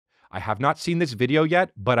I have not seen this video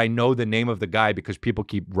yet, but I know the name of the guy because people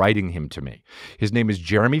keep writing him to me. His name is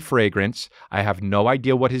Jeremy Fragrance. I have no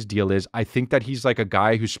idea what his deal is. I think that he's like a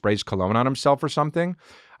guy who sprays cologne on himself or something.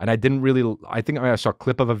 And I think I saw a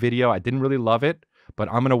clip of a video. I didn't really love it, but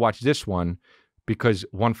I'm going to watch this one because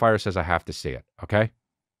One Fire says I have to see it, okay?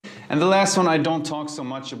 And the last one I don't talk so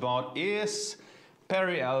much about is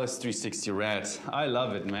Perry Ellis 360 Red. I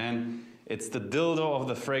love it, man. It's the dildo of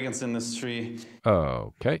the fragrance industry.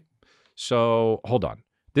 Okay. So, hold on.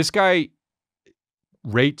 This guy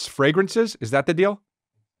rates fragrances? Is that the deal?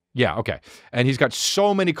 Yeah, okay. And he's got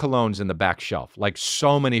so many colognes in the back shelf. Like,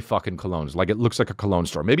 so many fucking colognes. Like, it looks like a cologne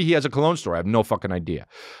store. Maybe he has a cologne store. I have no fucking idea.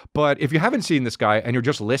 But if you haven't seen this guy and you're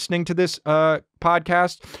just listening to this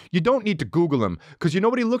podcast, you don't need to Google him because you know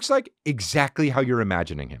what he looks like? Exactly how you're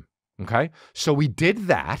imagining him. Okay? So we did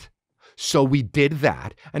that.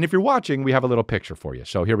 And if you're watching, we have a little picture for you.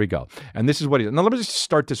 So here we go. And this is what he is. Now, let me just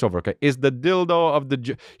start this over, okay? Is the dildo of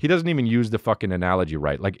the... He doesn't even use the fucking analogy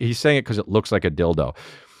right. Like, he's saying it because it looks like a dildo.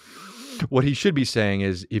 What he should be saying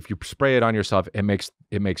is if you spray it on yourself, it makes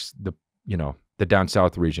the, you know, the down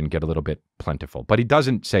south region get a little bit plentiful. But he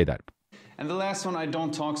doesn't say that. And the last one I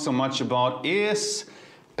don't talk so much about is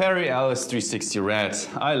Perry Ellis 360 Red.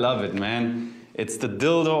 I love it, man. It's the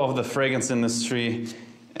dildo of the fragrance industry.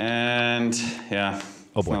 And yeah,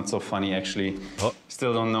 it's not so funny actually.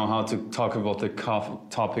 Still don't know how to talk about the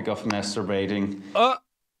topic of masturbating.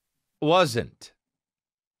 Wasn't.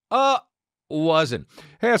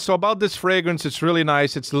 Hey, so about this fragrance, it's really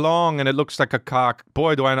nice. It's long and it looks like a cock.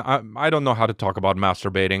 Boy, I don't know how to talk about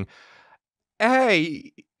masturbating.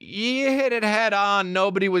 Hey, you hit it head on.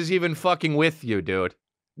 Nobody was even fucking with you, dude.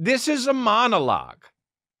 This is a monologue.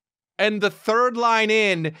 And the third line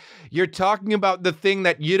in, you're talking about the thing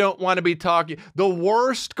that you don't want to be talking. The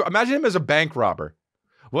worst. Imagine him as a bank robber.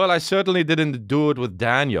 Well, I certainly didn't do it with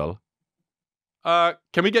Daniel.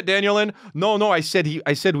 Can we get Daniel in? No, I said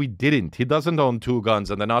we didn't. He doesn't own 2 guns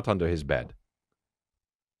and they're not under his bed.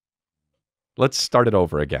 Let's start it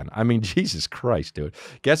over again. I mean, Jesus Christ, dude.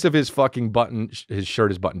 Guess if his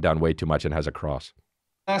shirt is buttoned down way too much and has a cross.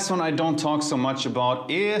 Last one I don't talk so much about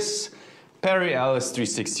is Perry Ellis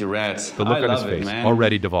 360 Red. The look on his face, man.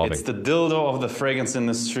 Already devolving. It's the dildo of the fragrance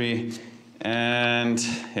industry. And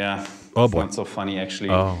yeah, it's not so funny actually.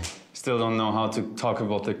 Still don't know how to talk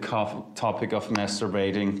about the topic of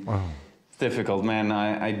masturbating. It's difficult, man.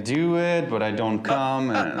 I do it, but I don't come.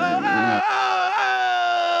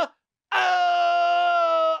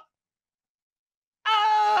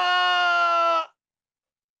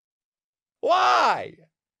 Why?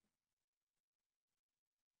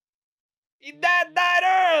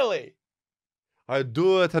 That early? I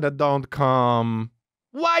do it and I don't come.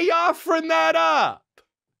 Why you offering that up?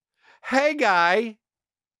 Hey, guy.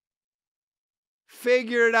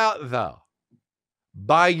 Figure it out, though.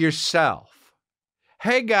 By yourself.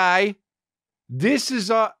 Hey, guy. This is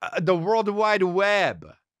the World Wide Web.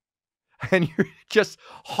 And you're just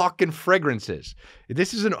hawking fragrances.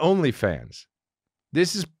 This is an OnlyFans.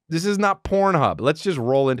 This is not Pornhub. Let's just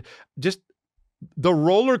roll in. Just the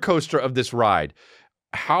roller coaster of this ride.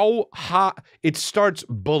 How hot it starts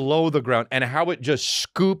below the ground and how it just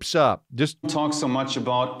scoops up. Just talk so much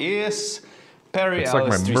about is Perry Ellis like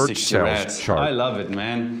my 360 Red. Chart. I love it,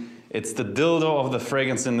 man. It's the dildo of the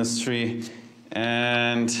fragrance industry.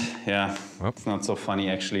 And yeah, it's not so funny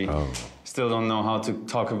actually. Still don't know how to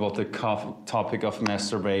talk about the topic of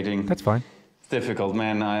masturbating. That's fine. It's difficult,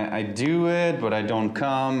 man. I do it, but I don't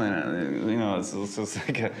come. And you know, it's just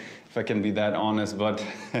like if I can be that honest, but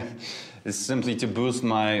it's simply to boost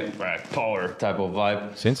my power type of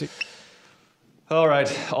vibe. Cincy. All right.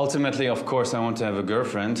 Ultimately, of course, I want to have a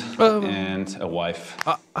girlfriend and a wife.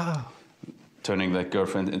 Turning that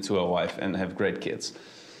girlfriend into a wife and have great kids.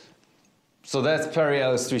 So that's Perry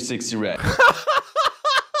Ellis 360 Red.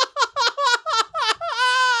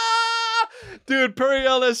 Dude, Perry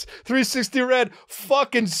Ellis 360 Red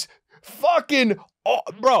fucking,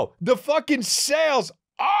 bro, the fucking sales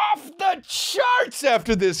off the charts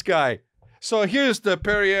after this guy. So here's the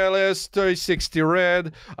Perry Ellis 360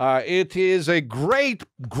 Red. It is a great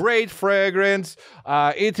fragrance.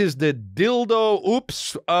 It is the dildo.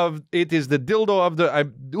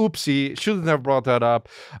 Oopsie, shouldn't have brought that up.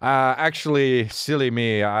 Actually, silly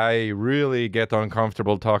me. I really get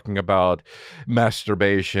uncomfortable talking about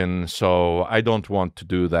masturbation, so I don't want to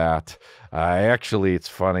do that. Actually, it's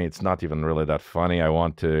funny. It's not even really that funny. I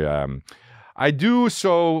want to.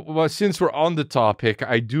 Well, since we're on the topic,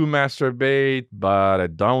 I do masturbate, but I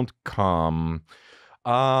don't come.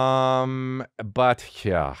 But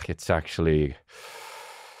yeah, it's actually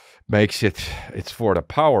makes it's for the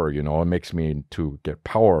power, you know. It makes me to get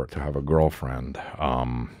power to have a girlfriend,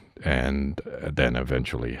 and then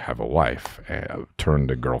eventually have a wife, turn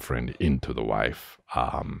the girlfriend into the wife,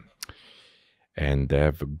 and they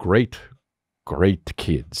have great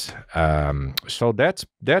kids. So that's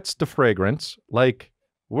the fragrance. Like,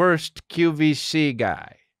 worst QVC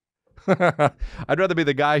guy. I'd rather be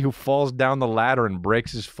the guy who falls down the ladder and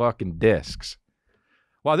breaks his fucking discs.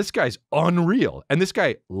 Wow, this guy's unreal. And this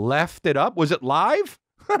guy left it up. Was it live?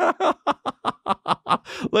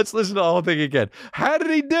 Let's listen to the whole thing again. How did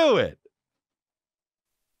he do it?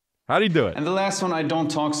 How did he do it? And the last one I don't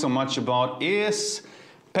talk so much about is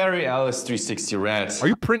Perry Ellis 360 Red. Are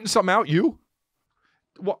you printing something out, you?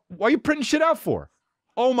 Why are you printing shit out for?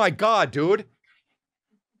 Oh my God, dude.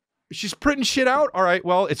 She's printing shit out? All right,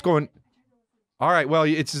 well, it's going... All right, well,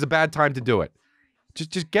 it's just a bad time to do it.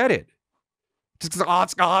 Just get it. It's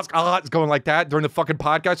going like that during the fucking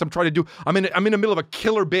podcast. I'm trying to do... I'm in the middle of a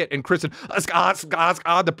killer bit, and Kristen...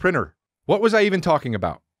 the printer. What was I even talking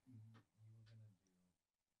about?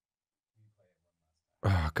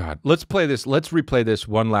 Oh, God. Let's play this. Let's replay this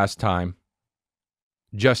one last time.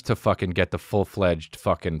 Just to fucking get the full-fledged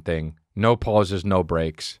fucking thing. No pauses, no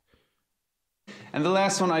breaks. And the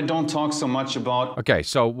last one I don't talk so much about. Okay,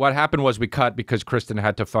 so what happened was we cut because Kristen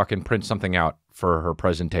had to fucking print something out for her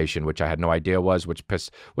presentation, which I had no idea was, which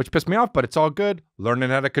pissed me off, but it's all good. Learning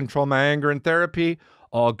how to control my anger in therapy,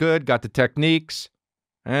 all good. Got the techniques,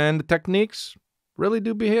 and the techniques really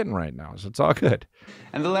do be hitting right now, so it's all good.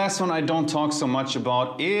 And the last one I don't talk so much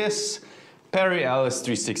about is Perry Ellis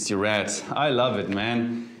 360 Red. I love it,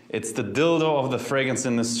 man. It's the dildo of the fragrance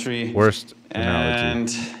industry. Worst analogy. And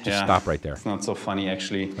just stop right there. It's not so funny,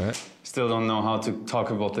 actually. Still don't know how to talk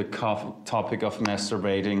about the topic of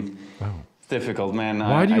masturbating. Wow. It's difficult, man.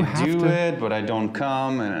 Why do you I have do to? it, but I don't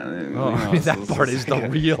come. And, that part is the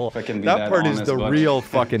real. That part is the real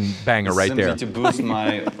fucking banger right there. Simply to boost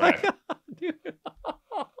my.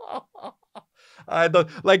 I don't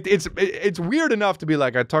like it's weird enough to be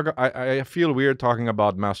like I feel weird talking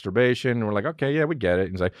about masturbation, and we're like, okay, yeah, we get it.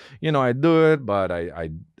 And it's like, you know, I do it, but I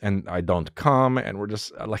don't come, and we're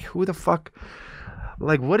just like, who the fuck,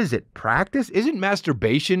 like, what is it? Practice? Isn't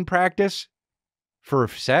masturbation practice for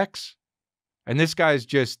sex? And this guy's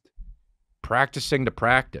just practicing to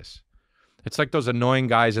practice. It's like those annoying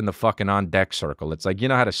guys in the fucking on deck circle. It's like, you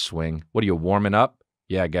know how to swing. What are you, warming up?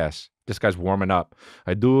 Yeah, I guess. This guy's warming up.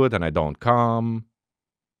 I do it and I don't come.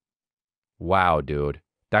 Wow, dude.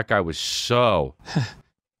 That guy was so...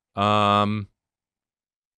 So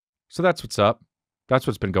that's what's up. That's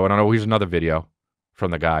what's been going on. Oh, here's another video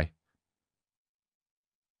from the guy.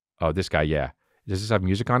 Oh, this guy, yeah. Does this have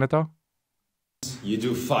music on it, though? You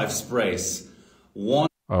do 5 sprays. 1.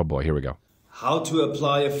 Oh, boy. Here we go. How to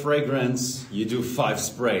apply a fragrance. You do 5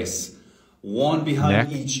 sprays. 1 behind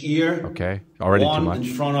neck. Each ear. Okay, already too much. 1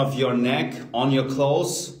 in front of your neck, on your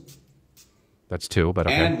clothes. That's 2, but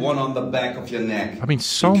okay. And 1 on the back of your neck. I mean,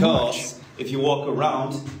 so because much. if you walk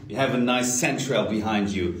around, you have a nice scent trail behind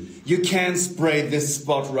you. You can spray this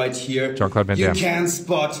spot right here. Jean-Claude Van Damme. You can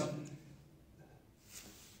spot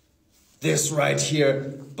this right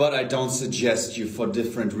here, but I don't suggest you for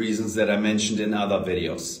different reasons that I mentioned in other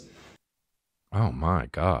videos. Oh my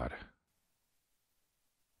God.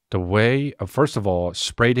 The way, first of all,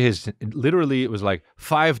 sprayed his, literally it was like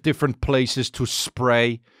 5 different places to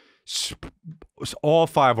spray. All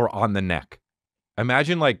 5 were on the neck.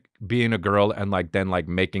 Imagine like being a girl and like then like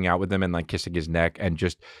making out with him and like kissing his neck and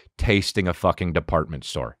just tasting a fucking department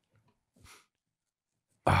store.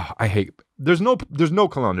 Oh, I hate, there's no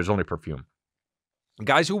cologne, there's only perfume.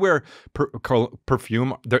 Guys who wear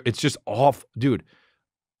perfume, it's just off, dude.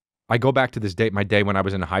 I go back to this day, my day when I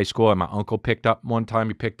was in high school, and my uncle picked up one time.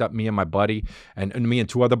 He picked up me and my buddy, and me and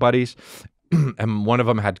 2 other buddies, and one of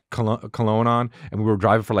them had cologne on, and we were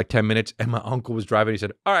driving for like 10 minutes, and my uncle was driving. He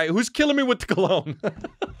said, "All right, who's killing me with the cologne?"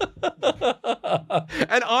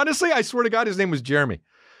 And honestly, I swear to God, his name was Jeremy,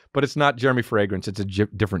 but it's not Jeremy Fragrance. It's a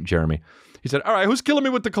different Jeremy. He said, "All right, who's killing me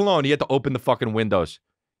with the cologne?" He had to open the fucking windows.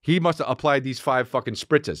 He must have applied these 5 fucking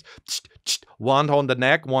spritzes. 1 on the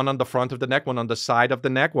neck, 1 on the front of the neck, 1 on the side of the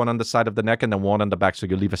neck, 1 on the side of the neck, and then 1 on the back, so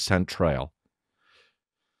you leave a scent trail.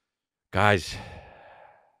 Guys,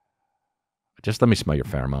 just let me smell your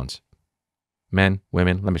pheromones. Men,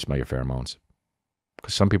 women, let me smell your pheromones.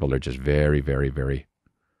 Because some people are just very, very, very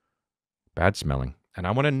bad smelling. And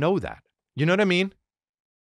I want to know that. You know what I mean?